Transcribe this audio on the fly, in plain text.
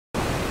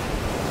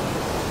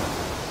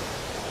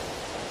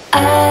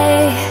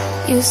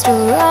I used to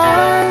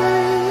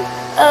run,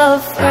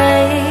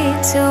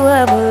 afraid to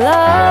ever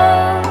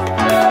love,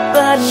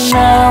 but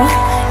now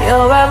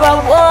you're where I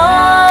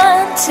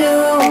want to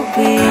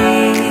be.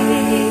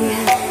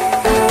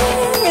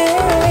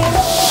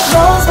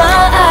 Close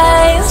my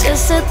eyes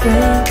just to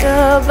think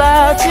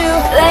about you.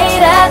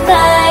 Late at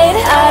night,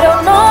 I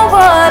don't know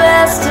what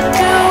else to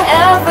do.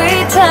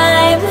 Every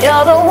time,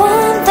 you're the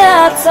one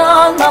that's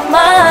on my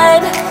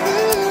mind.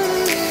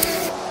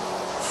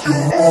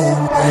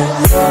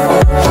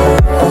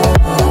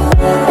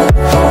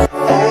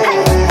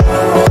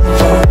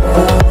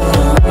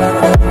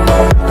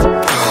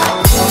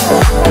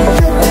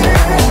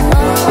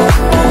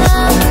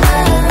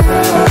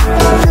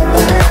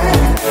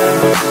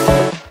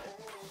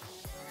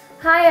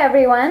 Hi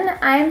everyone,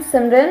 I am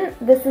Simran,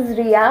 this is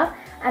Riya,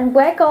 and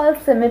we're called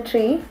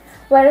Simetri.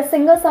 We're a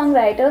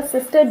singer-songwriter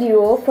sister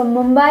duo from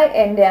Mumbai,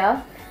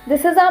 India.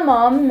 This is our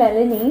mom,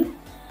 Melanie,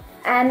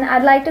 and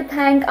I'd like to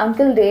thank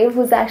Uncle Dave,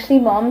 who's actually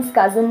mom's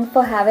cousin,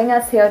 for having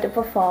us here to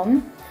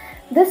perform.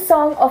 This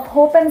song of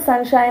hope and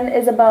sunshine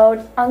is about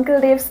Uncle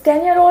Dave's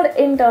 10-year-old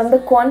intern, the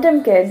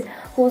Quantum Kid,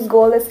 whose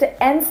goal is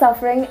to end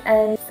suffering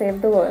and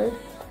save the world.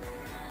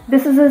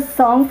 This is a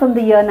song from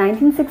the year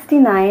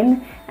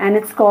 1969 and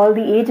it's called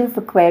The Age of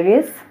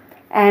Aquarius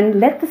and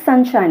Let the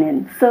Sun Shine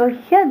In. So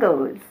here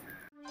goes.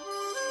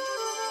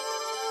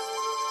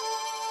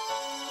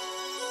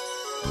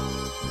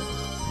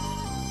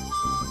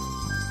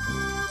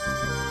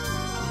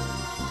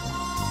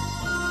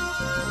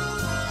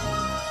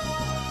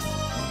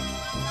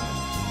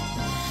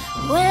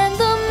 When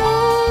the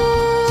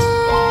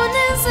moon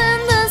is in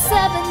the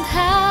 7th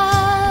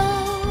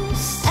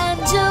house and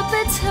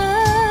Jupiter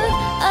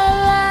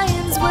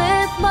aligns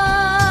with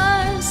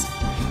Mars,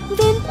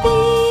 then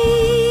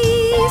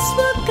peace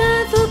will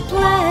guide the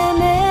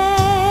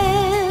planets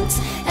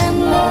and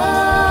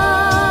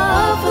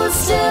love will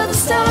steal the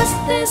stars.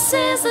 This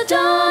is the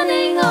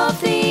dawning of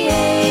the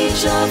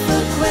Age of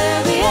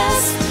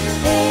Aquarius,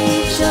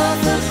 Age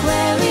of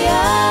Aquarius.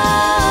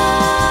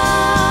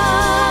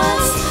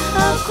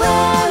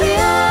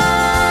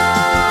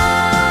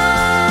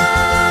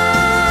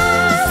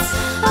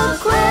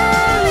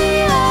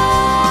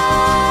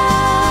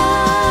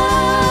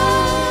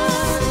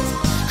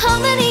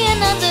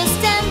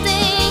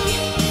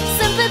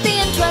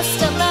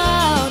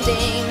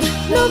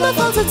 No more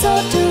false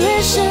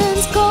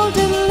alterations,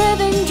 golden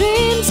living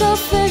dreams of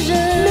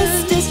vision,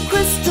 mystic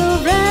crystal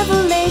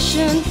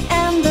revelation,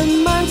 and the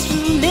mind's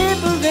true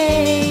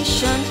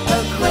liberation.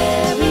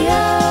 Aquarius,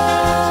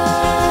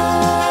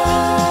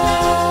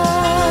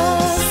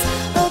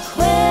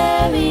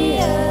 Aquarius.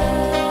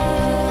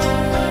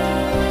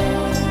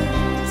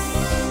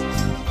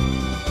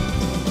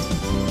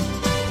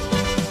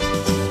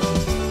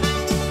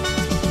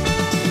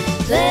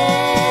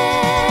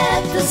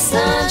 Let the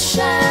sun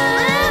shine.